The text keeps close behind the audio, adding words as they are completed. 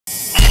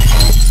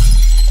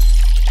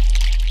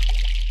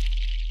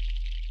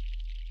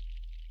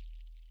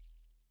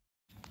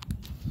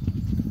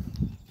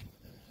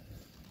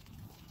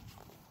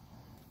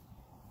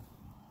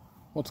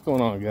What's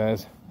going on,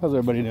 guys? How's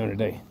everybody doing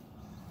today?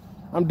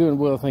 I'm doing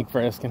well, thank you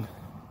for asking.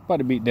 About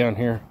to be down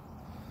here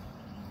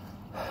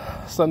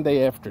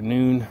Sunday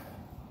afternoon,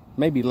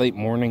 maybe late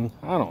morning,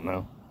 I don't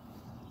know.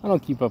 I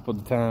don't keep up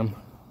with the time.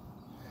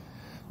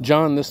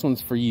 John, this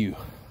one's for you.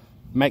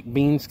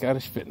 MacBean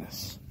Scottish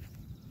Fitness.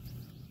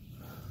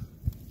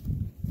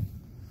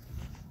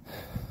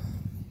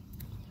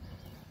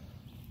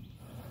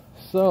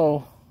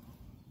 So,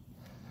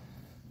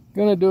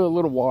 gonna do a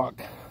little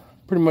walk.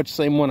 Pretty much the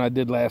same one I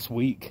did last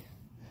week.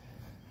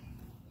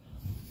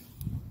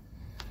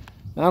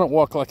 Now, I don't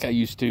walk like I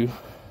used to.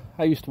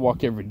 I used to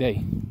walk every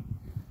day.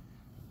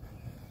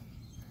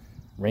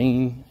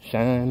 Rain,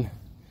 shine,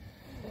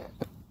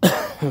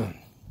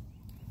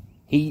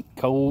 heat,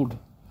 cold,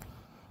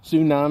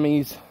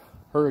 tsunamis,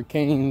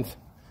 hurricanes,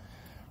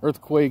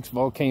 earthquakes,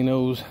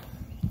 volcanoes,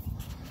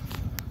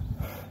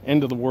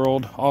 end of the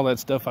world, all that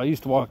stuff. I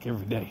used to walk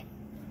every day.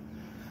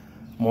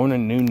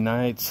 Morning, noon,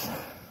 nights.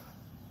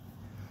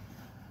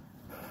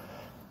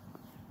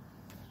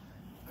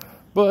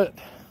 But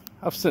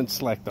I've since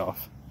slacked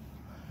off.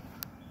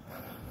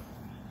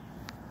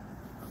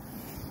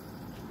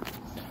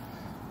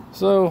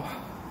 So,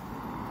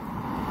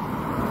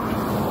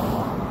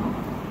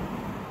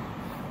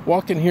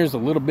 walking here is a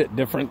little bit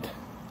different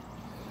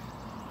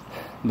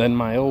than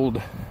my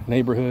old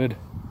neighborhood.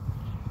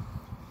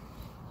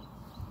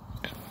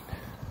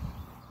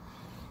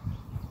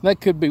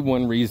 That could be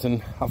one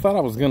reason. I thought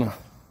I was gonna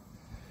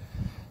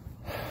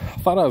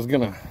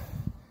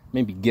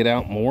maybe get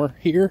out more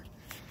here,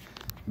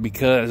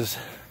 because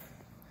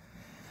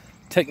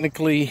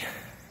technically,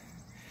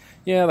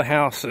 yeah, the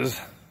house is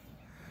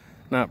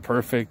not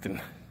perfect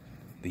and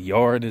the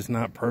yard is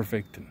not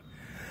perfect, and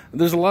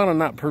there's a lot of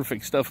not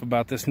perfect stuff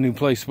about this new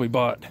place we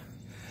bought,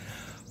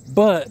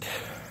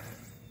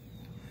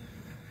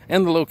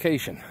 and the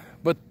location.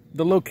 But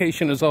the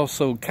location is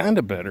also kind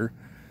of better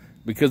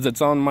because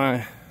it's on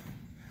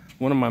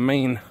one of my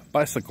main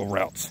bicycle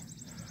routes.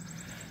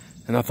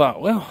 And I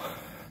thought, well,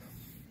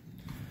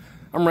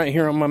 I'm right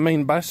here on my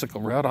main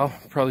bicycle route, I'll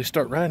probably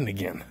start riding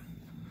again.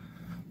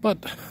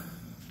 But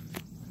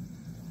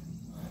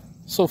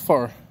so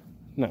far,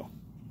 no.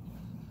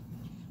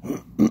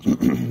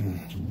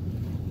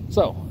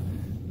 So,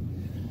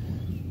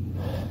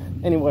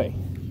 anyway,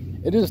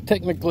 it is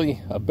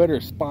technically a better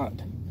spot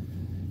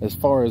as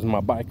far as my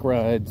bike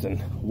rides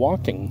and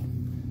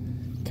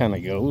walking kind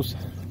of goes.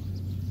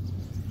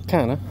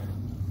 Kind of.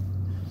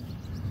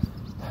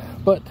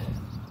 But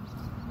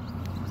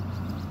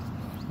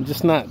I'm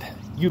just not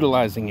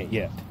utilizing it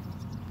yet.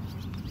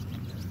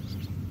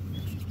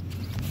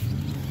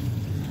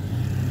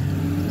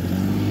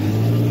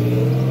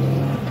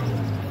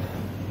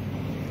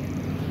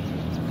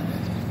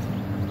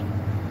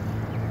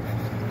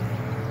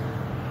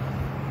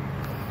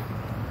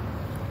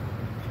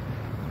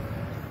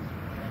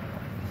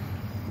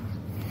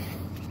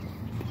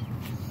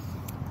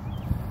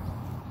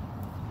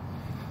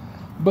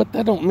 But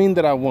that don't mean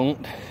that I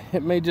won't.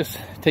 It may just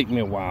take me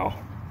a while.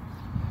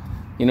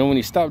 You know, when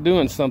you stop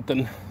doing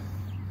something,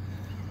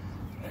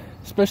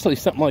 especially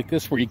something like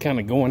this where you're kind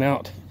of going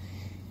out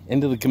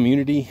into the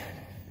community,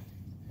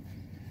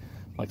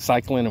 like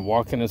cycling and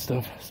walking and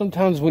stuff,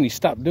 sometimes when you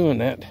stop doing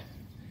that,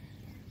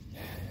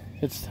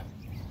 it's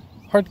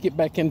hard to get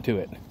back into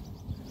it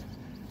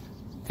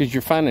because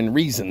you're finding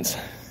reasons.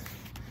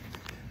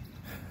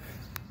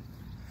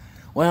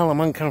 Well,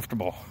 I'm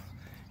uncomfortable.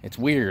 It's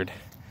weird.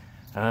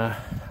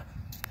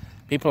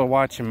 People are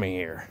watching me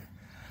here.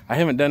 I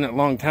haven't done it in a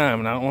long time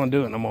and I don't want to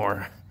do it no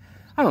more.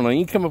 I don't know,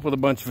 you can come up with a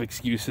bunch of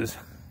excuses.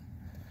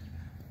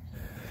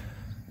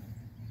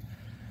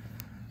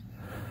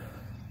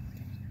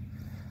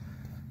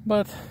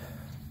 But,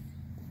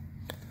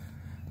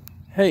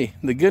 hey,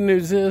 the good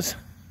news is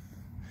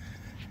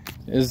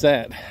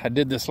that I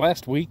did this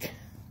last week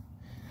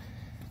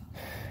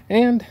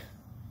and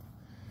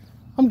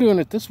I'm doing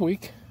it this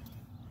week.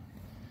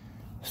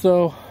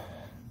 So,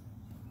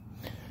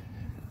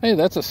 hey,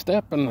 that's a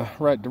step in the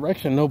right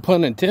direction, no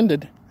pun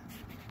intended.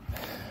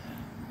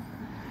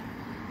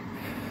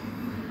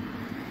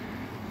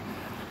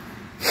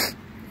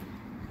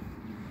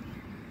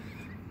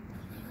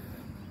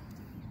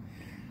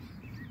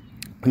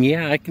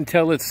 Yeah, I can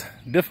tell it's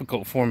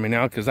difficult for me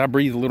now because I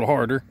breathe a little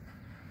harder.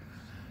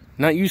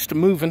 Not used to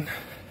moving.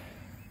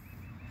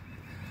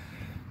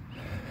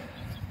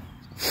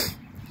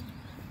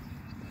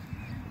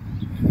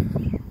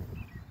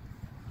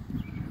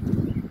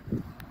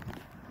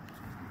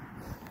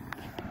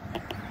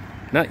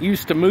 Not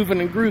used to moving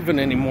and grooving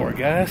anymore,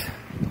 guys.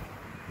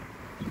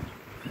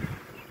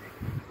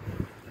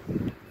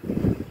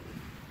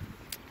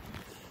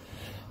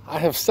 I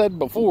have said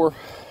before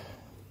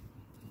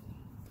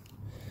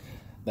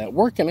that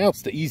working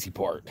out's the easy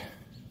part.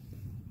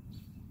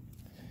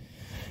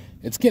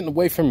 It's getting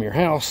away from your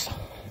house.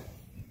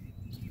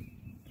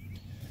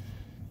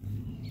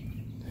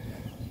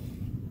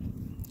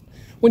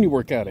 When you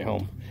work out at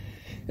home,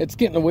 it's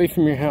getting away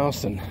from your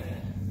house and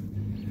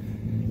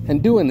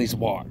doing these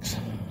walks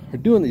or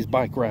doing these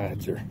bike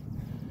rides or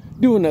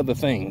doing other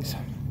things.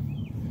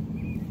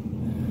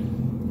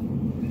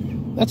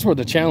 That's where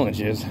the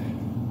challenge is.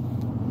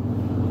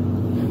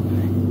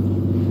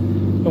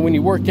 And when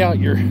you work out,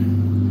 you're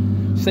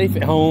safe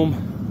at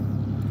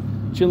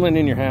home, chilling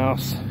in your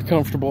house,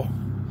 comfortable.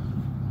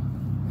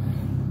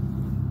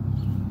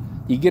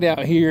 You get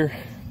out here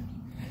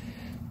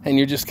and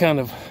you're just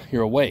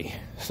you're away.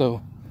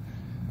 So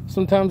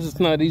sometimes it's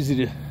not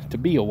easy to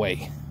be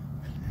away,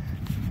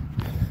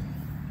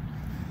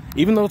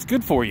 even though it's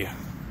good for you.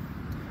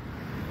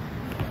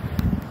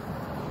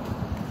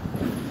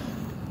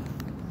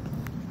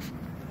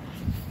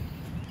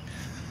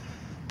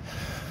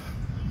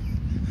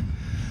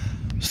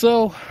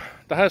 So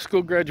the high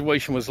school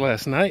graduation was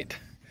last night.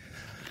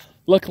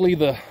 Luckily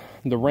the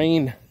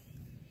rain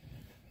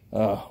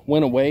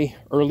went away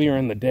earlier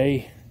in the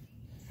day,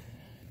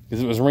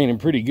 because it was raining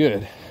pretty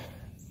good.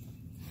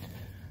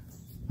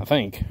 I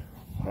think.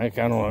 I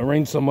don't know. It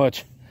rained so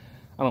much,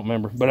 I don't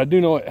remember. But I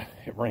do know it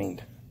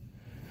rained.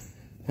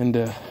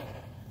 And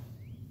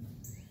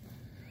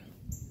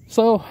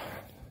so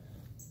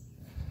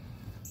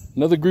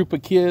another group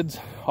of kids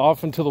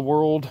off into the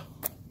world.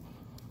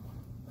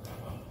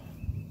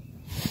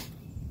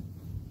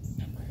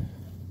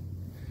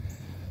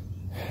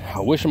 I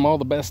wish them all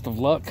the best of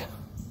luck.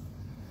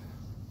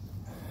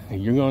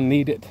 You're gonna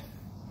need it,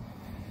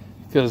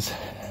 because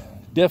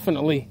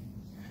definitely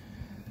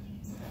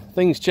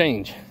things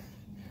change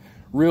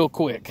real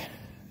quick.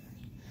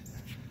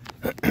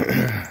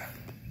 I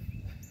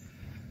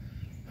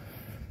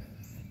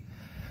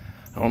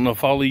don't know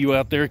if all of you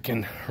out there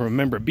can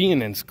remember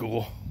being in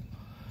school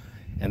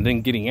and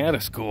then getting out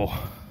of school,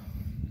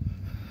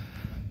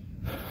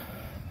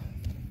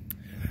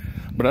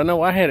 but I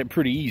know I had it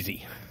pretty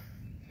easy.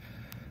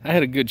 I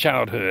had a good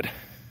childhood,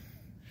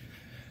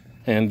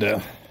 and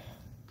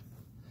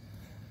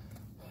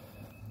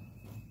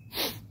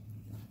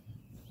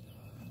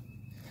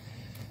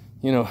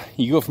you know,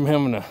 you go from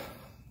having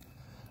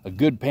a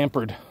good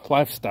pampered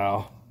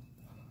lifestyle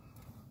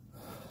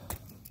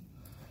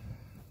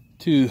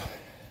to,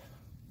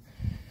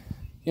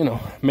 you know,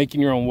 making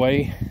your own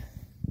way.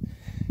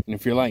 And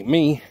if you're like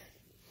me,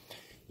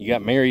 you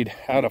got married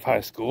out of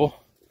high school,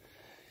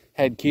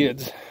 had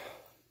kids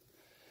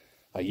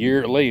a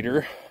year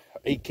later,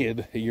 a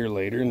kid a year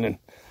later, and then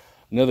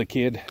another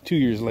kid 2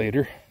 years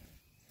later,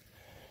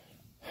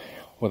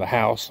 with a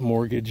house,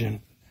 mortgage,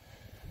 and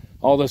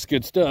all this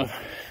good stuff.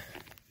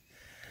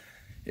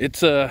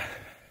 It's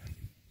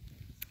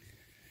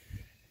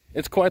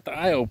quite the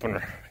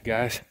eye-opener,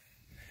 guys.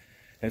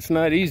 It's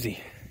not easy.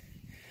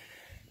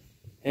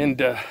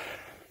 And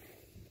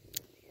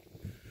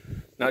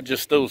not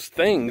just those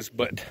things,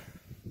 but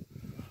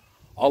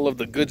all of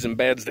the goods and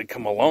bads that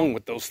come along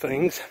with those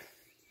things.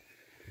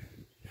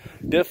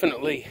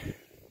 Definitely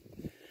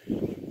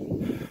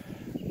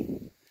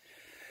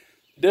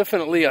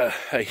a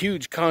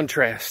huge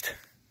contrast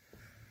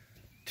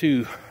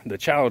to the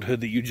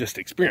childhood that you just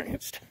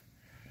experienced.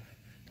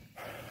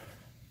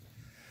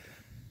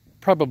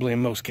 Probably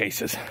in most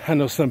cases. I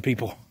know some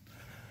people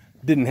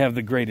didn't have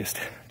the greatest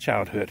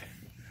childhood,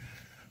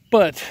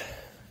 but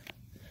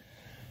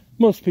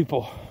most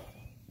people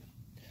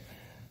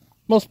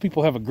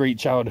have a great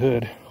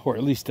childhood, or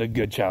at least a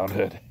good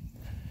childhood.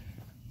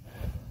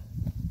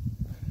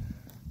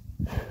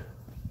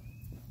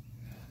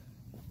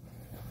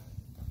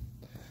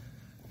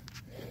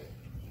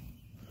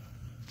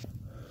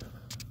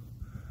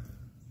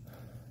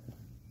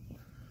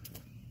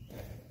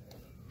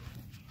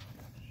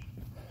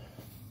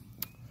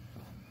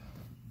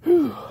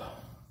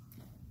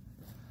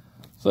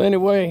 So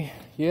anyway,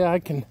 yeah, I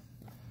can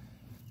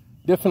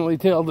definitely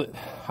tell that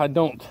I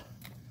don't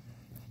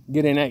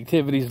get in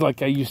activities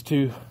like I used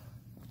to.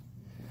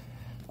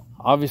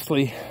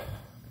 Obviously,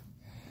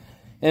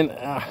 and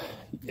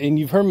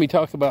you've heard me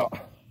talk about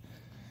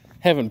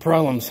having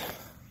problems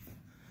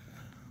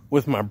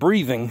with my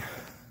breathing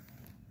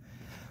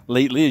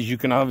lately, as you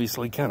can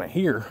obviously kind of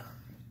hear.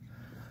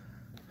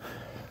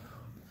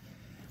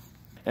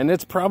 And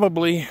it's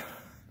probably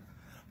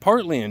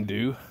partly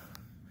due,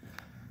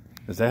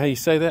 is that how you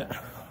say that?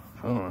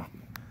 I don't know.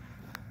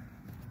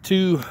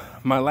 To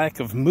my lack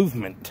of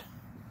movement.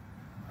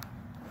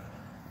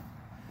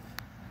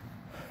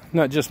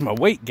 Not just my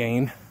weight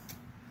gain,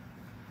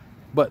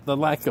 but the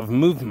lack of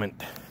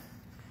movement.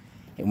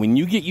 And when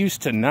you get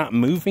used to not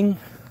moving,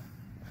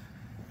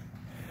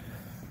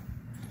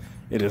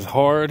 it is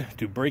hard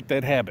to break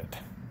that habit.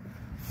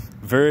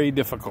 Very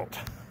difficult.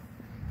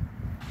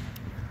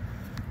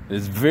 It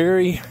is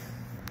very,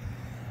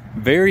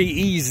 very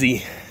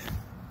easy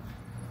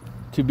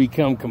to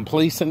become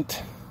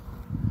complacent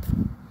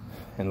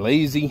and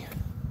lazy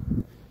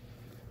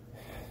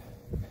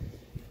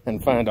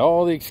and find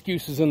all the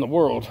excuses in the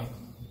world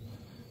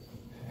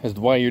as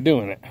to why you're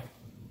doing it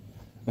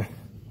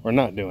or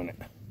not doing it.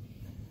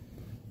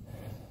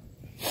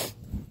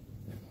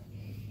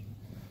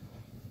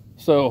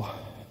 So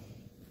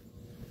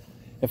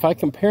if I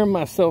compare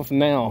myself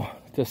now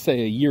to,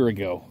 say, a year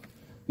ago,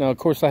 now of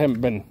course I haven't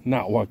been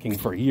not walking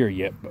for a year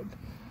yet, but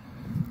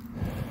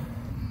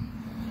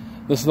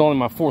this is only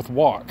my 4th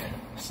walk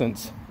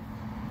since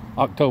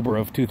October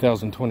of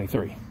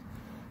 2023.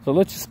 So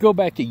let's just go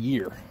back a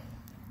year.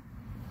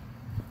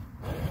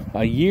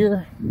 A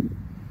year,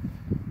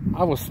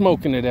 I was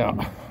smoking it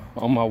out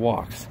on my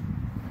walks.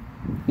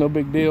 No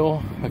big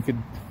deal. I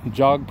could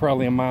jog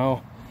probably a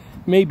mile,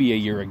 maybe a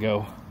year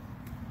ago.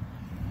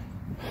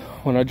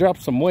 When I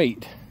dropped some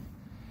weight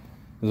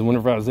is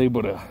whenever I was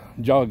able to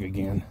jog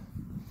again.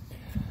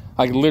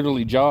 I could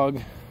literally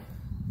jog,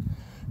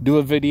 do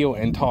a video,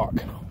 and talk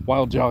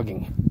while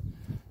jogging.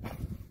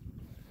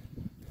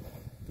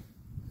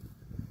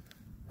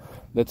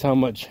 That's how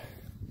much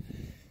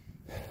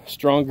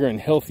stronger and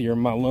healthier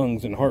my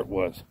lungs and heart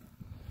was.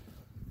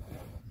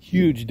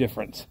 Huge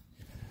difference.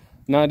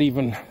 Not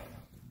even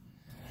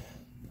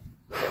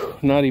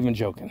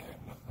joking.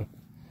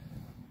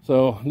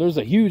 So there's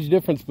a huge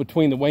difference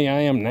between the way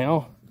I am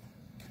now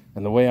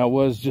and the way I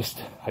was just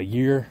a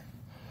year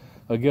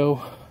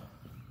ago,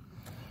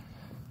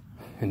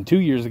 and 2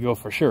 years ago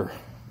for sure.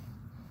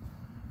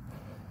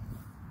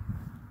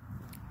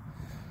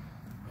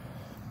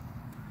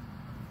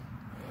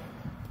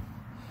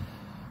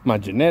 My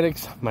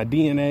genetics, my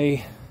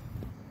DNA,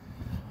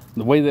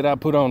 the way that I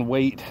put on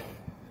weight,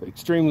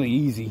 extremely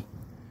easy,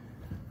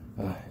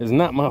 is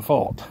not my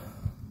fault.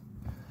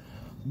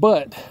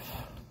 But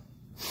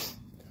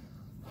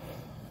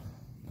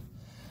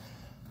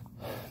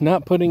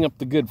not putting up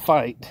the good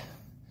fight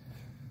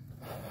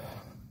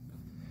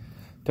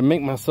to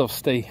make myself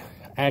stay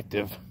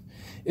active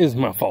is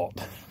my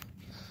fault.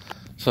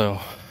 So,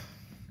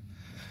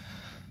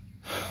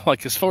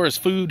 like as far as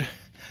food,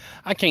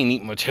 I can't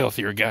eat much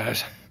healthier,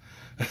 guys.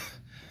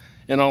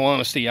 In all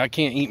honesty, I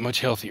can't eat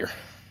much healthier.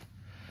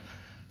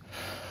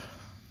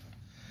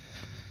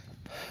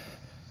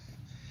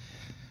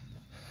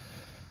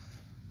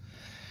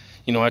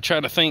 You know, I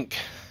try to think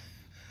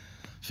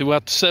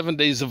throughout the 7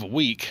 days of a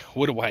week,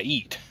 what do I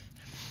eat?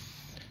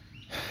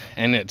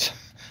 And it's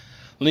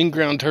lean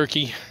ground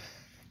turkey,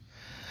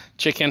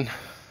 chicken,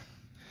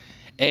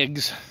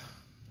 eggs,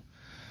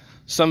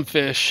 some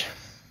fish,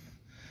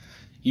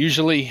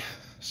 usually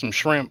some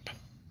shrimp,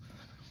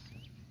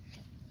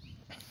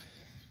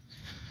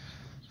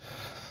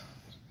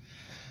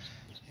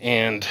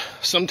 and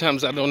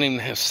sometimes I don't even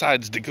have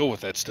sides to go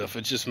with that stuff.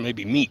 It's just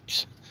maybe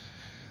meats.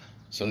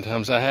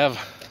 Sometimes I have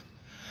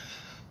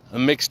a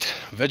mixed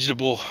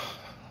vegetable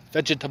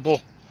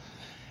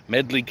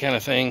medley kind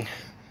of thing,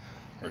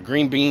 or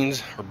green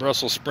beans or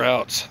Brussels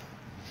sprouts,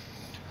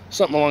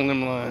 something along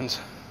them lines.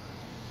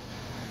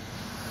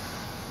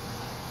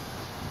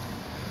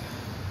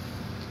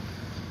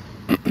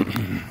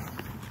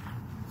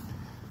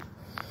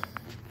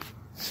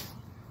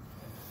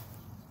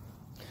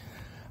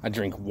 I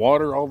drink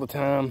water all the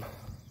time.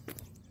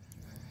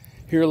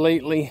 Here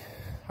lately,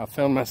 I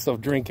found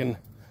myself drinking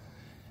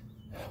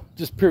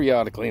just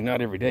periodically, not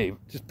every day,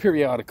 just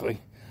periodically.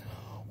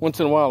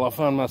 Once in a while, I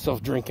find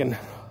myself drinking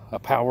a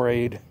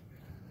Powerade,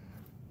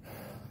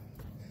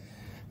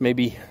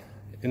 maybe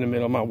in the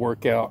middle of my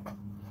workout.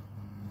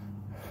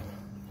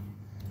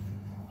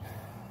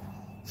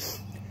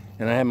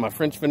 And I have my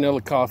French vanilla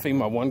coffee,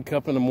 my 1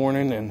 cup in the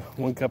morning and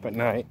 1 cup at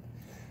night.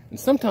 And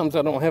sometimes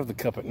I don't have the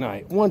cup at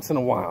night, once in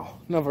a while,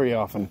 not very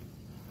often.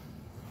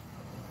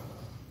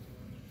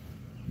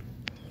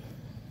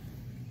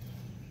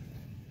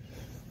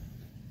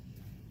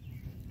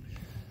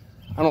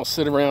 I don't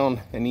sit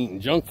around and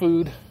eating junk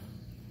food.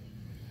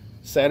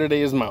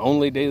 Saturday is my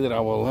only day that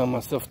I will allow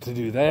myself to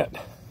do that.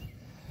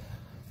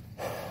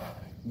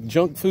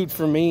 Junk food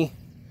for me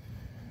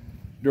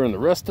during the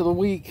rest of the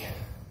week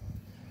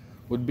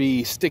would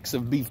be sticks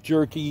of beef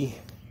jerky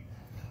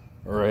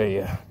or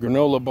a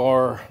granola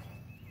bar.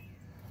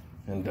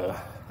 And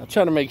I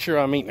try to make sure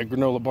I'm eating a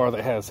granola bar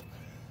that has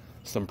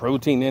some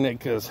protein in it,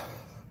 because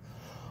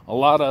a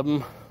lot of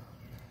them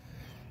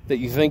that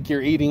you think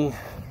you're eating,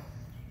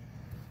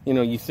 you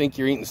know, you think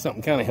you're eating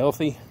something kind of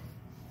healthy,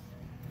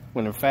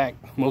 when in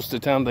fact, most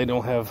of the time they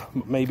don't have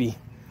maybe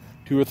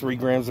 2 or 3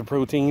 grams of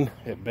protein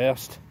at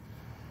best,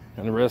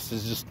 and the rest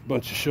is just a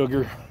bunch of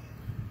sugar.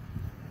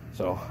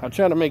 So I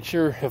try to make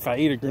sure if I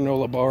eat a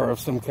granola bar of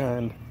some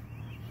kind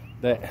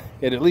that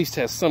it at least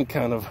has some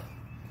kind of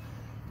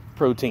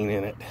protein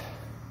in it.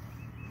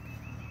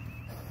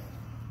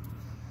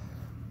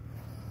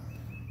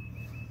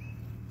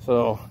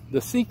 So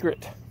the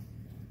secret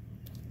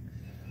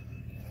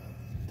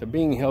to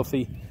being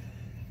healthy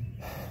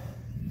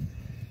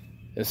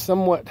is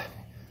somewhat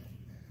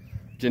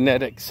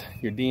genetics,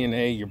 your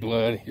DNA, your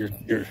blood, your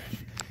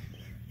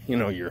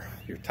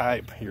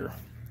type, your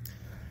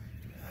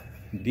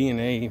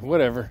DNA,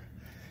 whatever.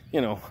 You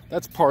know,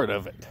 that's part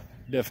of it,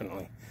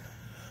 definitely.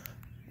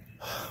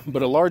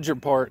 But a larger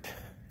part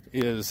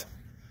is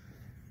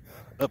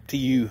up to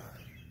you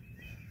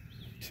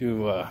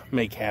to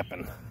make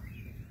happen.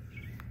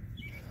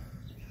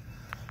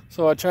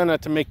 So I try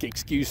not to make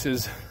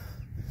excuses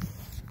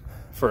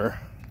for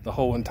the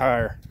whole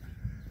entire,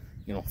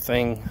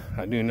 thing.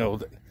 I do know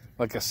that,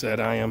 like I said,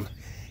 I am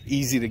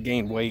easy to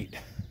gain weight.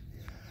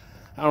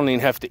 I don't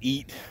even have to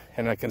eat,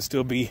 and I can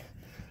still be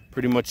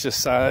pretty much this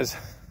size.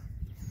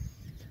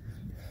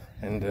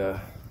 And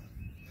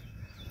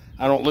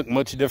I don't look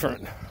much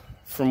different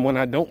from when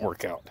I don't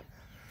work out.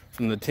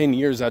 From the 10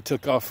 years I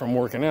took off from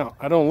working out,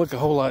 I don't look a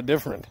whole lot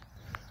different.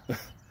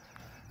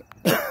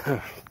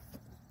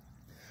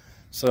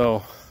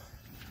 So,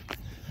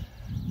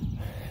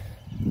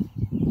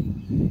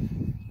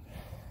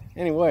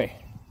 anyway,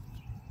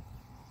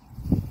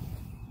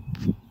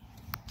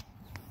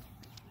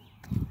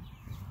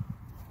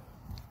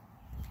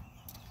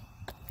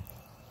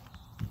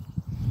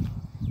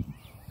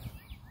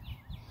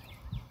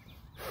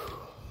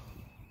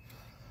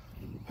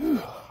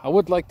 I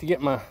would like to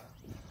get my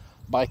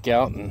bike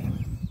out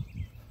and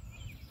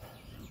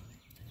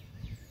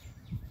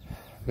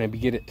maybe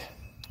get it,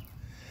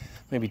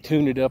 maybe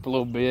tune it up a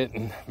little bit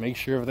and make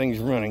sure everything's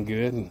running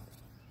good and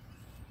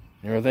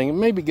everything, and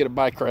maybe get a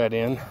bike ride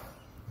in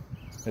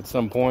at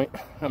some point.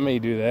 I may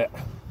do that.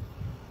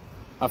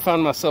 I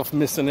find myself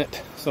missing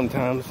it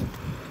sometimes.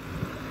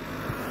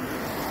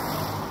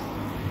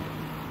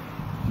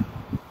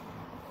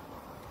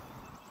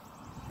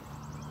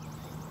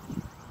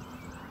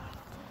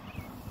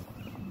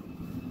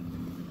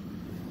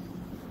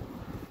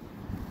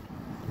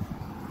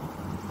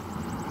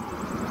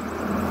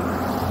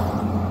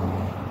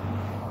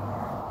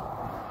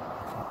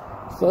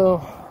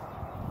 So,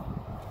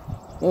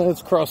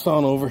 let's cross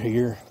on over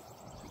here.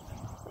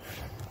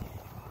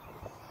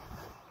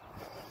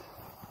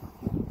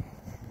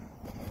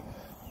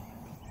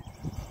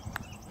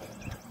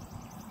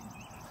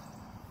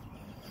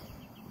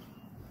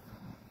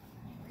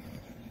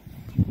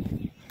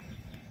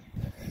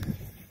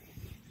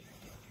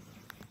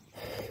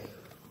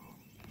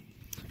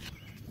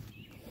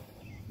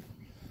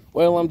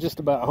 Well, I'm just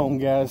about home,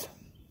 guys.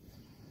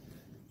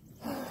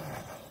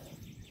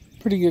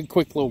 Pretty good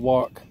quick little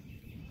walk.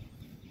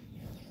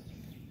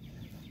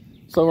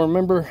 So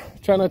remember,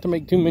 try not to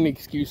make too many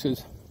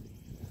excuses.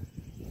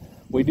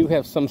 We do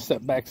have some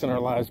setbacks in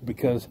our lives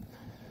because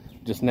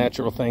just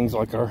natural things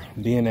like our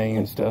DNA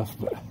and stuff,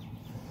 but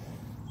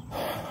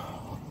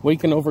we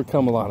can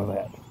overcome a lot of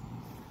that.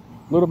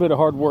 A little bit of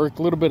hard work,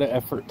 a little bit of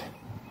effort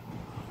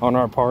on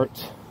our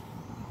parts.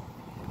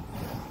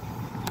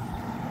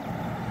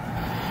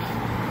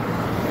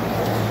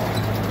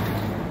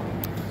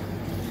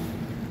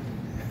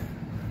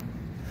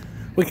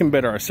 We can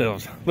better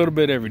ourselves a little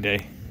bit every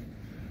day.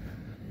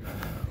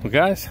 Well,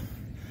 guys,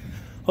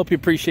 hope you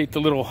appreciate the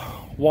little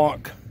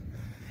walk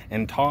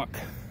and talk,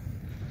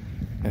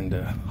 and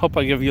hope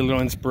I give you a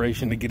little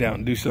inspiration to get out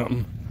and do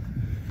something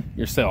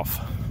yourself.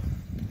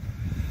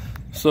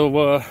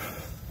 So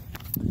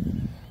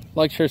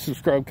like, share,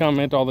 subscribe,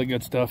 comment, all the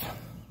good stuff.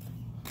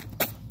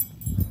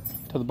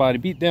 To the Body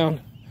Beatdown,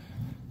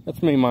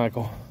 that's me,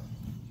 Michael,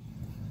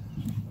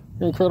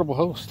 your incredible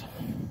host.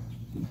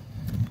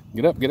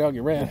 Get up, get out,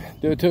 get rad.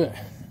 Do it to it.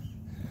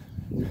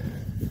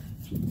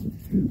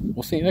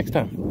 We'll see you next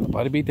time.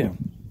 Body Beatdown.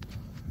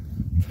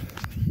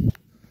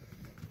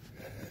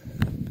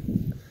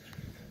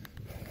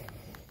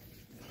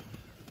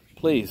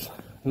 Please,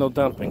 no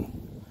dumping.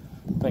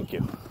 Thank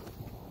you.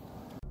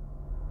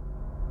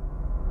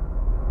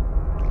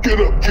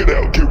 Get up, get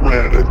out, get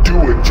rad, and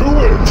do it.